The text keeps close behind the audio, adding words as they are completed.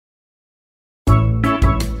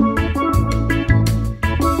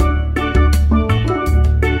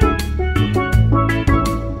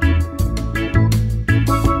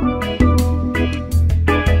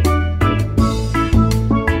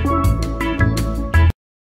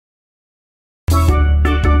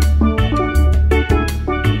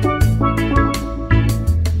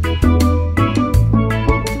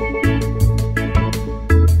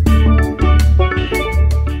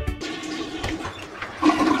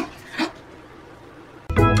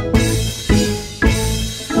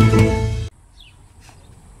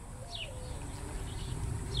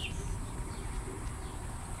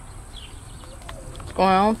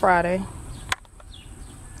going on Friday?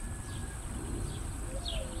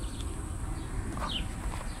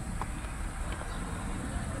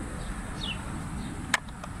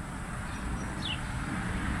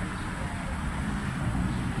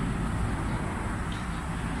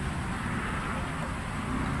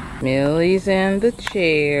 Millie's in the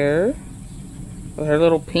chair with her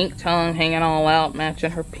little pink tongue hanging all out, matching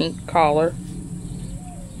her pink collar.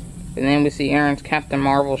 And then we see Aaron's Captain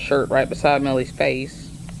Marvel shirt right beside Millie's face.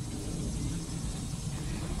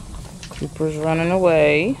 Cooper's running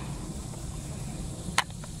away.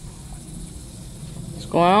 What's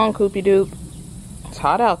going on, Coopy Doop? It's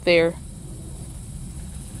hot out there.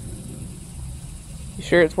 You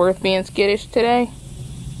sure it's worth being skittish today?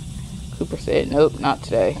 Cooper said, nope, not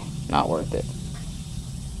today. Not worth it.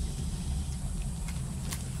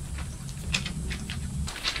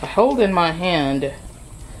 I hold in my hand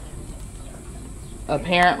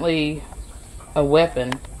apparently a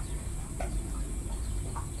weapon.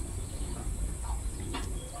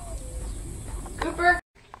 Cooper?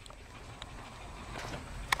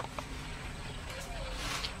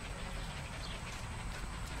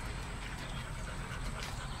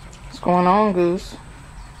 What's going on, Goose?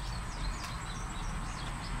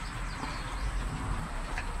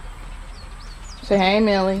 Say hey,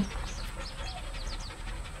 Millie.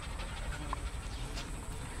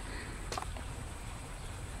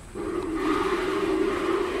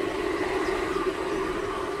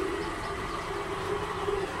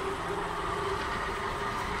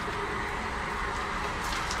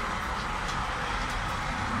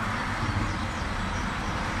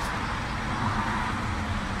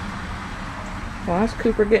 Why is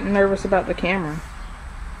Cooper getting nervous about the camera?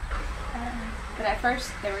 But at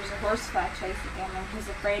first there was a horsefly chasing him and he's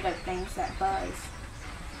afraid of things that buzz.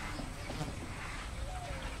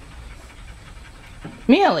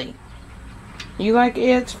 Millie, you like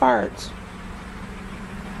Ed's farts?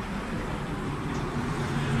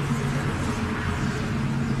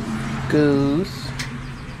 Goose.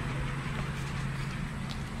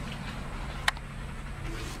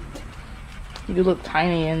 You look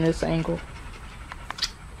tiny in this angle.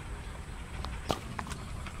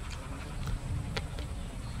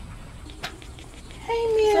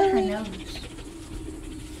 Her nose.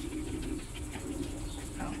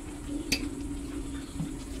 Oh.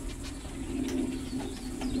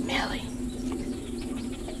 Millie.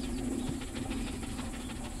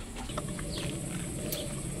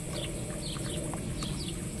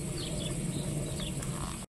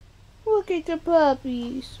 Look at the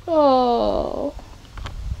puppies. Oh.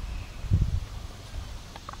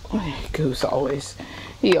 Goose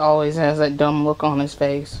he always has that dumb look on his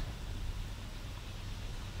face.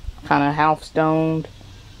 Kind of half stoned,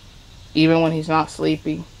 even when he's not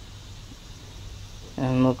sleepy.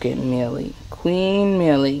 And look at Millie, Queen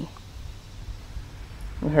Millie,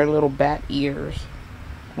 with her little bat ears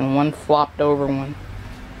and one flopped over one.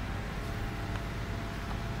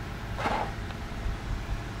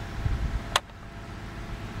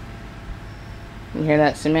 You hear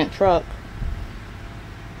that cement truck?